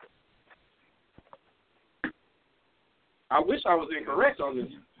 I wish I was incorrect on this.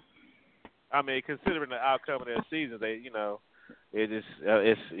 I mean, considering the outcome of that season, what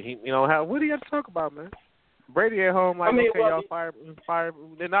do you have to talk about, man? Brady at home, y'all fire.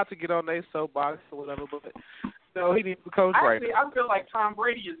 They're not to get on their soapbox or whatever, but he needs to coach right. Actually, I feel like Tom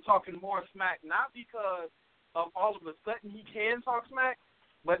Brady is talking more smack, not because of all of a sudden he can talk smack,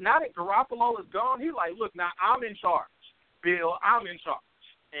 but now that Garoppolo is gone, he's like, look, now I'm in charge. Bill, I'm in charge.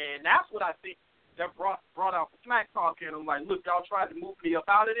 And that's what I think that brought out the smack talk in. I'm like, look, y'all tried to move me up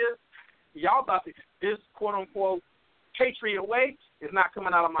out of this. Y'all about to, this quote-unquote Patriot way is not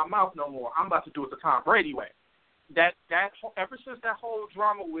coming out of my mouth no more. I'm about to do it the Tom Brady way. That ever since that whole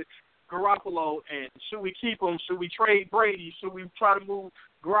drama with Garoppolo and should we keep him, should we trade Brady, should we try to move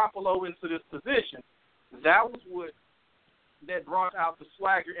Garoppolo into this position, that was what that brought out the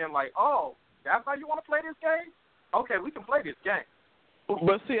swagger and like, oh, that's how you want to play this game? Okay, we can play this game.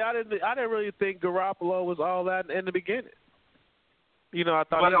 But see, I didn't really think Garoppolo was all that in the beginning. You know, I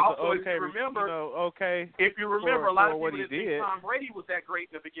thought but he was also, okay. If you remember, a lot of people didn't think Tom Brady was that great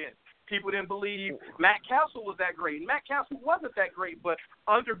in the beginning. People didn't believe Matt Castle was that great. Matt Castle wasn't that great, but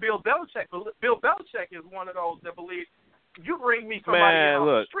under Bill Belichick is one of those that believes you bring me somebody off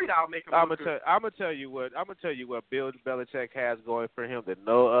the street, I'll make him look good. I'm gonna tell you what Bill Belichick has going for him that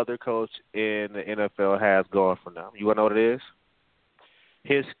no other coach in the NFL has going for them. You wanna know what it is?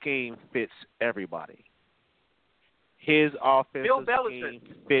 His scheme fits everybody. His offensive scheme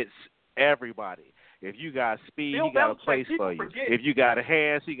fits everybody. If you got speed, he got a place for you. If you got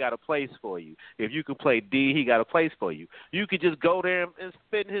hands, he got a place for you. If you can play D, he got a place for you. You could just go there and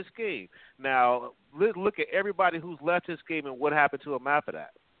fit in his scheme. Now, look at everybody who's left his scheme and what happened to him after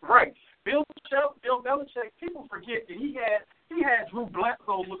that. Right. Bill Belichick, people forget that he had Drew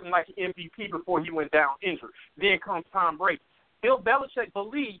Bledsoe looking like an MVP before he went down injured. Then comes Tom Brady. Bill Belichick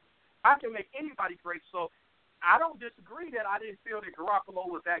believed I can make anybody great, so I don't disagree that I didn't feel that Garoppolo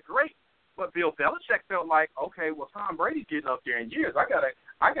was that great, but Bill Belichick felt like, okay, well, Tom Brady's getting up there in years. I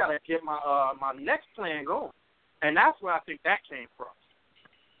gotta get my my next plan going, and that's where I think that came from.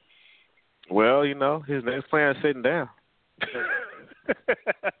 Well, his next plan is sitting down.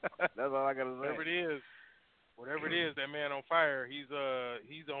 That's all I gotta say. Whatever it is, that man on fire. He's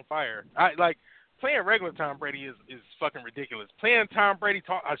on fire. Playing regular Tom Brady is fucking ridiculous. Playing Tom Brady,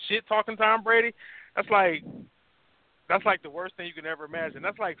 talking Tom Brady, that's like the worst thing you can ever imagine.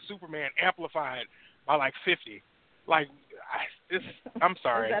 That's like Superman amplified by like 50. I'm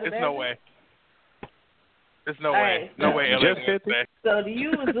sorry. There's no way. There's no way. No way. Just 50. So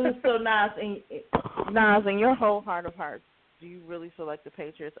Nas, in your whole heart of hearts, do you really feel like the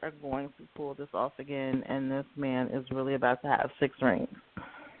Patriots are going to pull this off again, and this man is really about to have 6 rings?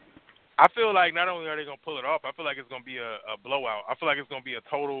 I feel like not only are they going to pull it off, I feel like it's going to be a blowout. I feel like it's going to be a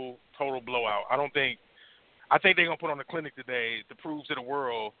total blowout. I think they're going to put on a clinic today to prove to the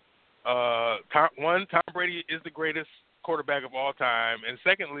world, Tom Brady is the greatest quarterback of all time, and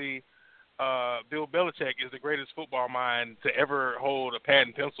secondly, Bill Belichick is the greatest football mind to ever hold a pad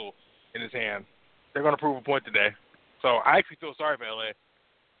and pencil in his hand. They're going to prove a point today. So I actually feel sorry for L.A.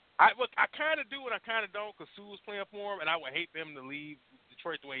 I kind of do and I kind of don't because Sue was playing for him, and I would hate them to leave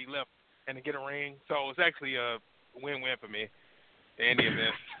Detroit the way he left and to get a ring. So it's actually a win-win for me in any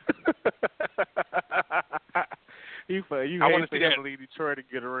event. You I want to see that. Leave Detroit to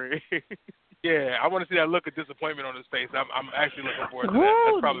get a ring. Yeah, I want to see that look of disappointment on his face. I'm actually looking forward to that.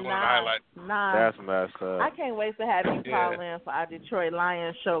 That's probably one of the highlights. Nah, that's messed up. I can't wait to have you call in for our Detroit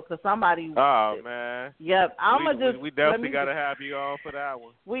Lions show because somebody. Oh man. Yep, We definitely gotta have you on for that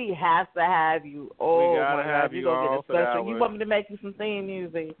one. We have to have you. Oh we gotta my have God, you gonna on get for that special. one. You want me to make you some theme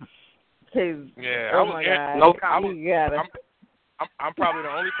music? Cause, Yeah, oh my God. I'm probably the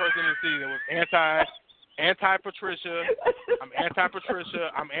only person in the city that was anti-Patricia. I'm anti-Patricia.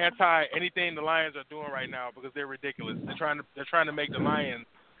 I'm anti anything the Lions are doing right now because they're ridiculous. They're trying to make the Lions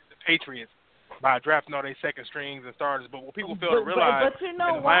the Patriots by drafting all their second strings and starters. But what people fail to realize but you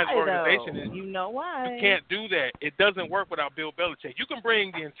know in the Lions why, organization though? is you know why. You can't do that. It doesn't work without Bill Belichick. You can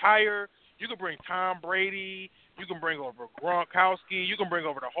bring Tom Brady. You can bring over Gronkowski. You can bring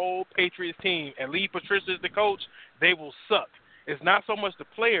over the whole Patriots team and leave Patricia as the coach. They will suck. It's not so much the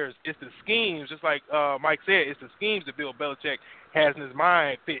players, it's the schemes. Just like Mike said, it's the schemes that Bill Belichick has in his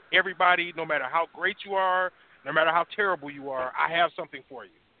mind. Fit everybody, no matter how great you are, no matter how terrible you are, I have something for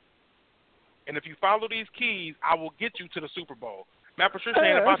you. And if you follow these keys, I will get you to the Super Bowl. Matt Patricia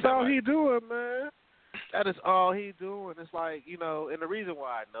ain't about that. That's all he doing, man. That is all he doing. It's like, and the reason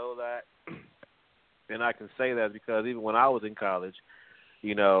why I know that, and I can say that is because even when I was in college,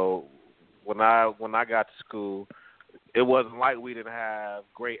 when I got to school, it wasn't like we didn't have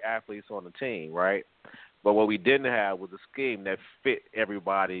great athletes on the team, right? But what we didn't have was a scheme that fit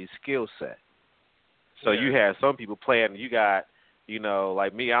everybody's skill set. So you had some people playing. You got,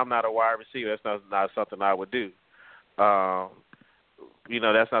 like me, I'm not a wide receiver. That's not something I would do. That's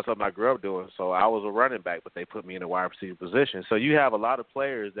not something I grew up doing. So I was a running back, but they put me in a wide receiver position. So you have a lot of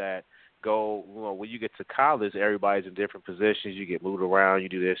players that go, when you get to college, everybody's in different positions. You get moved around, you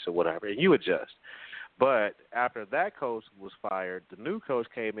do this or whatever, and you adjust. But after that coach was fired, the new coach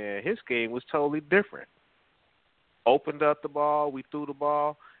came in. His scheme was totally different. Opened up the ball, we threw the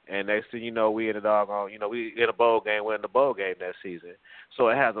ball, and next thing you know, we in a doggone, we in a bowl game, winning the bowl game that season. So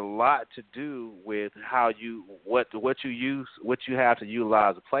it has a lot to do with how what you have to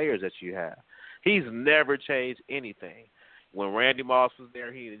utilize the players that you have. He's never changed anything. When Randy Moss was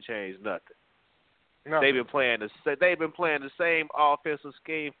there, he didn't change nothing. They've been playing the same offensive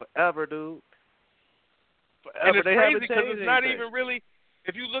scheme forever, dude. And it's crazy because it's not even really.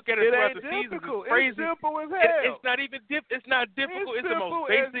 If you look at it throughout the season, it's crazy. It's simple as hell. It's not even it's not difficult. It's the most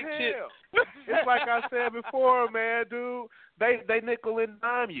basic shit. It's like I said before, man, dude. They nickel and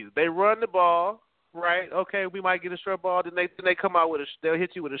dime you. They run the ball, right? Okay, we might get a short ball. Then they come out with they'll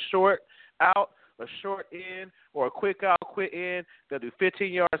hit you with a short out, a short in, or a quick out, quick in. They'll do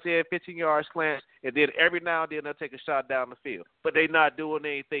 15 yards in, 15 yards slants, and then every now and then they'll take a shot down the field. But they're not doing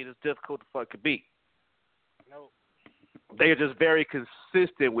anything that's difficult to fucking beat. No. They're just very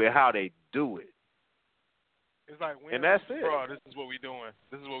consistent with how they do it. It's like, and that's it. Bro, this is what we doing.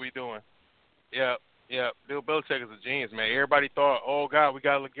 Yeah. Bill Belichick is a genius, man. Everybody thought, oh God, we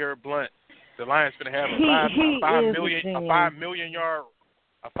got LeGarrette Blount. The Lions gonna have a 5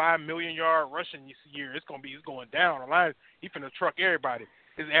 million yard rushing this year. It's going down. The Lions, he finna truck everybody.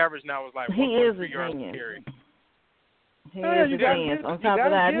 His average now is like 1.3 yards per carry. He is a genius. On top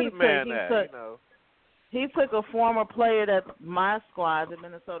of that, he took a former player that my squad, the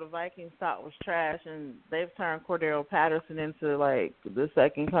Minnesota Vikings, thought was trash, and they've turned Cordero Patterson into, like, the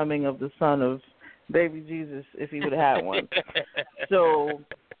second coming of the son of baby Jesus, if he would have had one. So,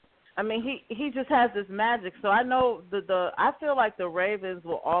 I mean, he just has this magic. So I know I feel like the Ravens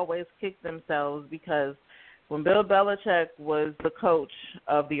will always kick themselves because when Bill Belichick was the coach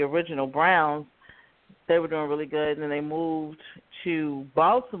of the original Browns, they were doing really good, and then they moved to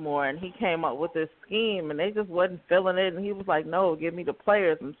Baltimore, and he came up with this scheme, and they just wasn't feeling it, and he was like, no, give me the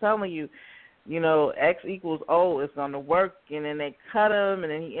players. I'm telling you, X equals O is going to work, and then they cut him,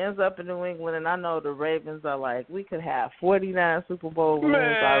 and then he ends up in New England, and I know the Ravens are like, we could have 49 Super Bowl wins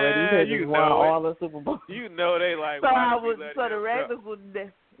already. We could have won all the Super Bowls. They like, so the Ravens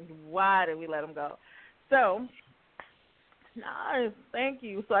would, why did we let him go? So, nice, thank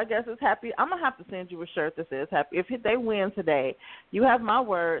you. So I guess it's happy. I'm gonna have to send you a shirt that says happy. If they win today, you have my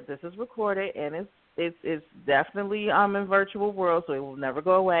word. This is recorded and it's definitely in virtual world, so it will never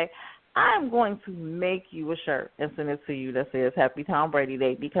go away. I'm going to make you a shirt and send it to you that says Happy Tom Brady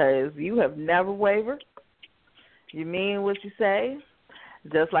Day because you have never wavered. You mean what you say.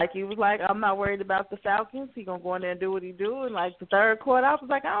 Just like he was like, I'm not worried about the Falcons. He gonna go in there and do what he do. And like the third quarter, I was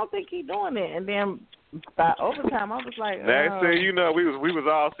like, I don't think he doing it. And then by overtime, I was like, next thing you know, we was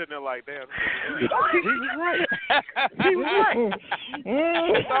all sitting there like, damn, he was right. He was right.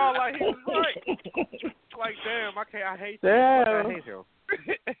 It's all like he was right. Like, damn, I hate him. I hate him.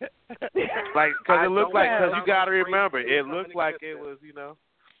 Like, because it looked like, because you got to remember, it looked like it was,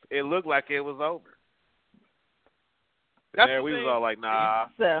 it looked like it was over. There, we was all like, nah,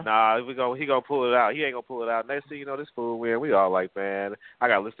 he gonna pull it out. He ain't gonna pull it out. Next thing you know, this fool win. We all like, man, I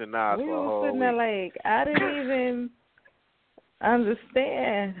got to listen to Nas for a whole week. We were sitting there like, I didn't even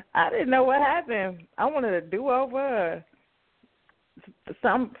understand. I didn't know what happened. I wanted a do-over.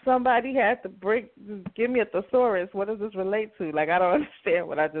 Somebody had to give me a thesaurus. What does this relate to? Like, I don't understand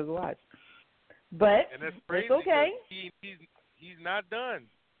what I just watched. But and that's crazy, it's okay. He's not done.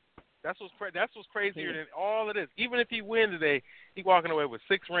 That's what's crazier than all of this. Even if he wins today, he walking away with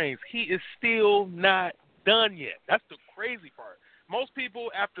 6 rings. He is still not done yet. That's the crazy part. Most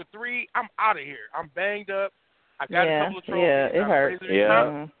people after 3, I'm out of here. I'm banged up. I got a couple of trophies. Yeah, it hurts.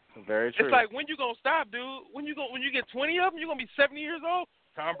 Yeah, very true. It's like, when you gonna stop, dude? When you get 20 of them, you're gonna be 70 years old.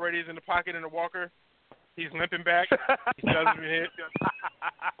 Tom Brady's in the pocket in the walker. He's limping back. He doesn't even hit.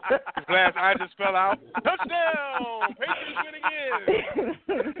 His glass eye just fell out. Touchdown! Patriots win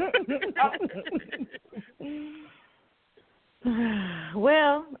again.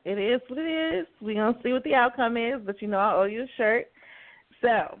 Well, it is what it is. We're going to see what the outcome is, but I owe you a shirt.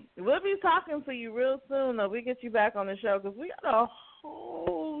 So, we'll be talking to you real soon, though. We'll get you back on the show because we got a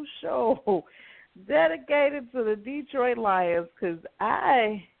whole show dedicated to the Detroit Lions because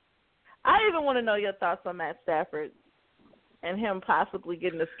I even want to know your thoughts on Matt Stafford and him possibly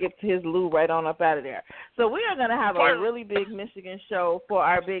getting to skip to his loo right on up out of there. So we are going to have a really big Michigan show for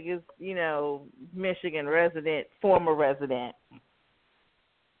our biggest, Michigan former resident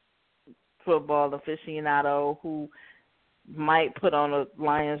football aficionado who might put on a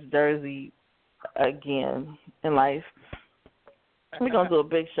Lions jersey again in life. We're going to do a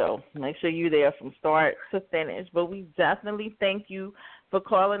big show. Make sure you're there from start to finish. But we definitely thank you for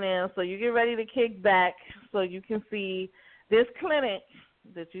calling in. So you get ready to kick back so you can see this clinic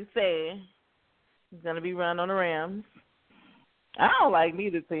that you say is going to be run on the Rams. I don't like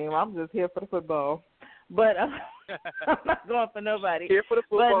neither team. I'm just here for the football. But I'm not going for nobody. Here for the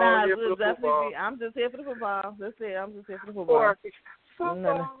football. But here for the football. I'm just here for the football. That's it. I'm just here for the football.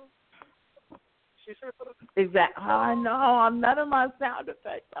 Football. Exactly. Oh, I know. None of my sound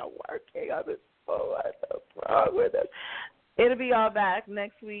effects are working. What's wrong with it? It'll be all back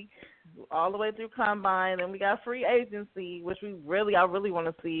next week, all the way through Combine. And we got free agency, which I really want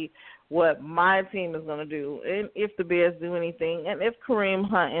to see what my team is going to do, and if the Bears do anything, and if Kareem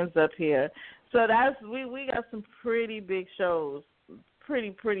Hunt ends up here. So we got some pretty big shows,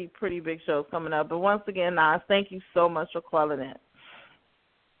 pretty big shows coming up. But once again, Nas, thank you so much for calling in.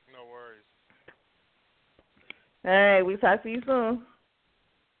 All right, we talk to you soon.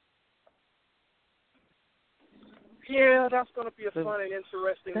 Yeah, that's going to be a fun and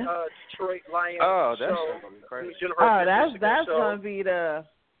interesting Detroit Lions show. That's going to be crazy. That's going to be the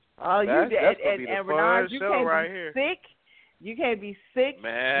and Renard, you can't be sick. You can't be sick.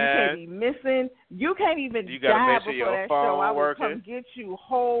 Man. You can't be missing. You can't even you die before your that show. I will working. come get you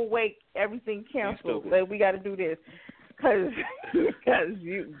whole wake, everything canceled. Like, we got to do this because you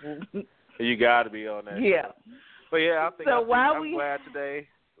got to be on that. Yeah. Show. But yeah, I'm glad today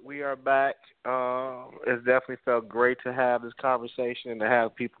we are back. It's definitely felt great to have this conversation and to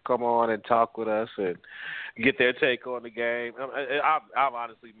have people come on and talk with us and get their take on the game. I've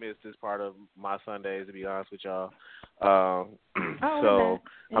honestly missed this part of my Sundays, to be honest with y'all. So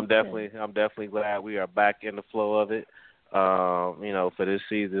I'm definitely glad we are back in the flow of it. For this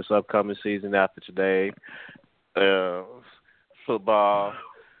season, this upcoming season after today, football.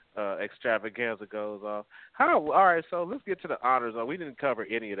 Extravaganza goes off. All right, so let's get to the honors. We didn't cover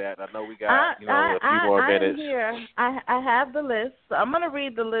any of that. I know we got a few more minutes. I have the list. So I'm going to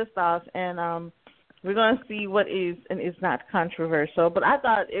read the list off, and we're going to see what is and is not controversial. But I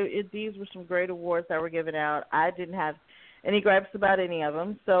thought these were some great awards that were given out. I didn't have any gripes about any of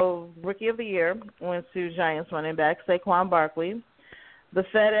them. So Rookie of the Year went to Giants running back Saquon Barkley. The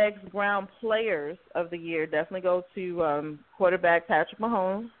FedEx Ground Players of the Year definitely go to quarterback Patrick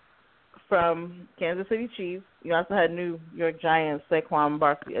Mahomes from Kansas City Chiefs. You also had New York Giants Saquon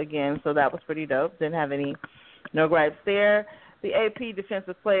Barkley again, so that was pretty dope. Didn't have no gripes there. The AP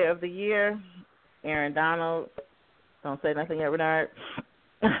Defensive Player of the Year, Aaron Donald. Don't say nothing yet, Renard.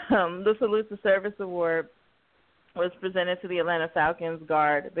 The Salute to Service Award was presented to the Atlanta Falcons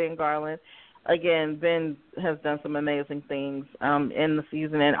guard, Ben Garland. Again, Ben has done some amazing things in the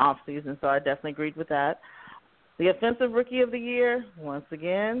season and off season, so I definitely agreed with that. The Offensive Rookie of the Year, once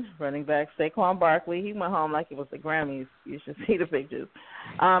again, running back Saquon Barkley. He went home like it was the Grammys. You should see the pictures.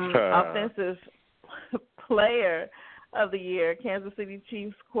 Offensive Player of the year, Kansas City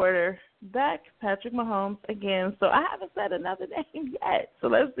Chiefs quarterback Patrick Mahomes again. So I haven't said another name yet. So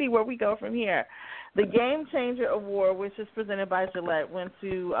let's see where we go from here. The Game Changer Award, which is presented by Gillette, went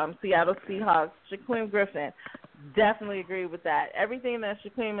to Seattle Seahawks. Shaquem Griffin. Definitely agree with that. Everything that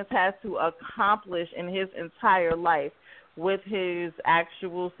Shaquem has had to accomplish in his entire life with his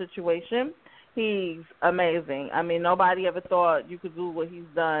actual situation, he's amazing. I mean, nobody ever thought you could do what he's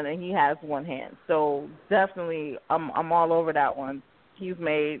done, and he has one hand. So definitely, I'm all over that one. He's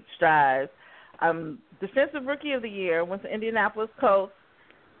made strides. Defensive Rookie of the Year went to Indianapolis Colts.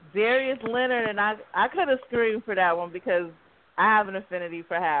 Darius Leonard, and I could have screamed for that one because I have an affinity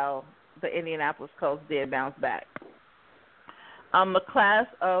for how the Indianapolis Colts did bounce back. The class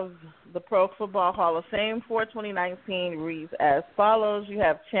of the Pro Football Hall of Fame for 2019 reads as follows. You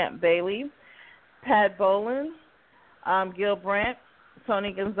have Champ Bailey, Pat Bowlen, Gil Brandt,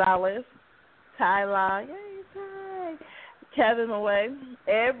 Tony Gonzalez, Ty Law, yay, Ty, Kevin Maway,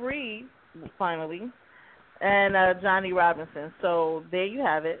 Ed Reed, finally, and Johnny Robinson. So there you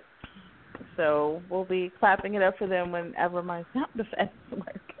have it. So we'll be clapping it up for them whenever my sound effects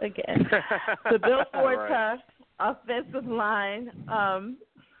work again. The Bill Ford Tough offensive line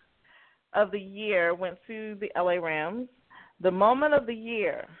of the year went to the LA Rams. The moment of the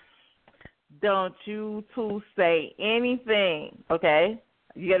year, don't you two say anything, okay?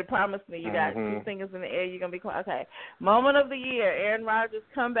 You got to promise me. You got two fingers in the air. You're going to be quiet. Okay. Moment of the year, Aaron Rodgers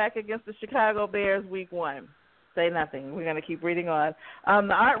comeback against the Chicago Bears week 1. Say nothing. We're going to keep reading on.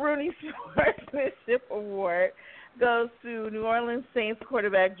 The Art Rooney Sportsmanship Award goes to New Orleans Saints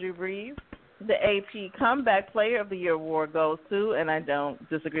quarterback Drew Brees. The AP Comeback Player of the Year award goes to, and I don't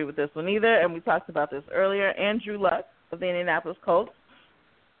disagree with this one either, and we talked about this earlier, Andrew Luck of the Indianapolis Colts.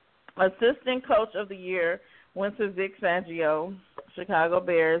 Assistant Coach of the Year went to Vic Fangio, Chicago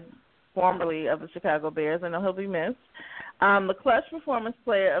Bears, formerly of the Chicago Bears. I know he'll be missed. The Clutch Performance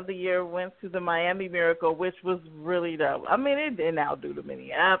Player of the Year went to the Miami Miracle, which was really dope. I mean, it didn't outdo the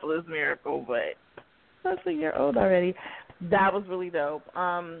Minneapolis Miracle, but that's a year old already. That was really dope.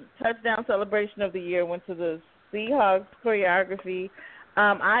 Touchdown Celebration of the Year went to the Seahawks choreography.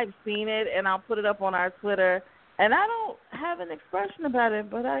 I've seen it, and I'll put it up on our Twitter. And I don't have an expression about it,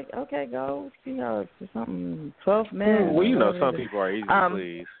 but okay, go Seahawks or something. 12 minutes. Well, you know, some people are easy to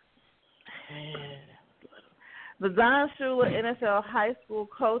please. The Don Shula NFL High School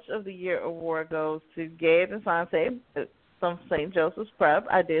Coach of the Year award goes to Gabe Infante from St. Joseph's Prep.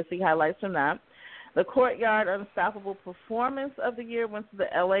 I did see highlights from that. The Courtyard Unstoppable Performance of the Year went to the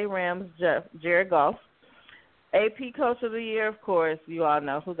LA Rams, Jared Goff. AP Coach of the Year, of course, you all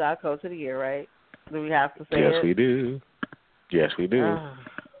know who got Coach of the Year, right? Do we have to say it? Yes, we do. Yes, we do.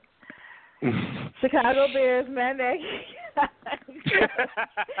 Chicago Bears, man,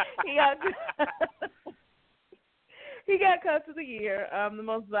 he got Coach of the Year. The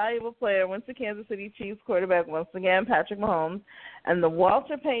Most Valuable Player went to Kansas City Chiefs quarterback, once again, Patrick Mahomes. And the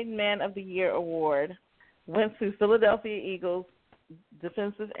Walter Payton Man of the Year award went to Philadelphia Eagles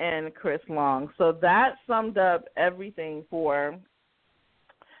defensive end Chris Long. So that summed up everything for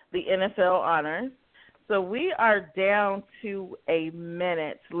the NFL honors. So we are down to a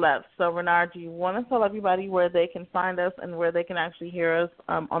minute left. So, Renard, do you want to tell everybody where they can find us and where they can actually hear us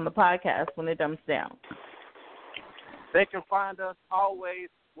on the podcast when it dumps down? They can find us always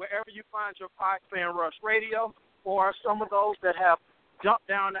wherever you find your Fan Rush Radio, or some of those that have jumped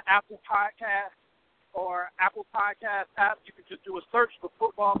down to Apple Podcast or Apple Podcast app. You can just do a search for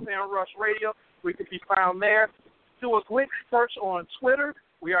Football Fan Rush Radio. We can be found there. Do a quick search on Twitter.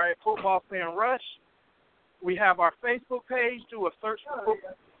 We are at Football Fan Rush. We have our Facebook page. Do a search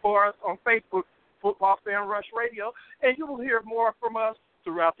for us on Facebook, Football Fan Rush Radio, and you will hear more from us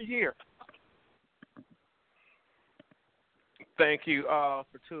throughout the year. Thank you all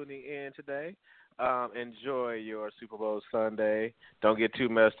for tuning in today. Enjoy your Super Bowl Sunday. Don't get too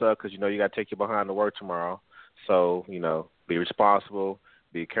messed up because, you know, you got to take you behind to work tomorrow. So, you know, be responsible,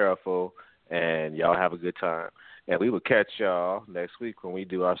 be careful, and y'all have a good time. And we will catch y'all next week when we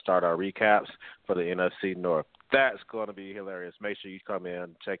do our recaps for the NFC North. That's going to be hilarious. Make sure you come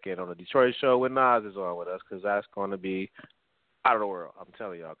in, check in on the Detroit show when Nas is on with us, because that's going to be out of the world. I'm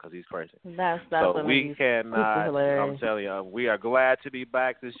telling y'all, because he's crazy. That's so we cannot. Hilarious. I'm telling y'all, we are glad to be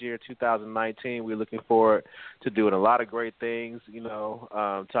back this year, 2019. We're looking forward to doing a lot of great things. You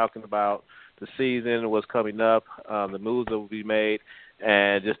know, talking about the season, what's coming up, the moves that will be made,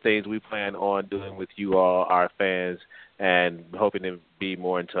 and just things we plan on doing with you all, our fans, and hoping to be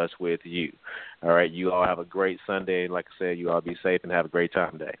more in touch with you. All right, you all have a great Sunday, and like I said, you all be safe and have a great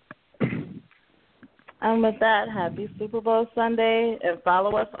time today. And with that, happy Super Bowl Sunday, and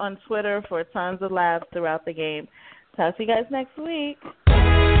follow us on Twitter for tons of laughs throughout the game. Talk to you guys next week.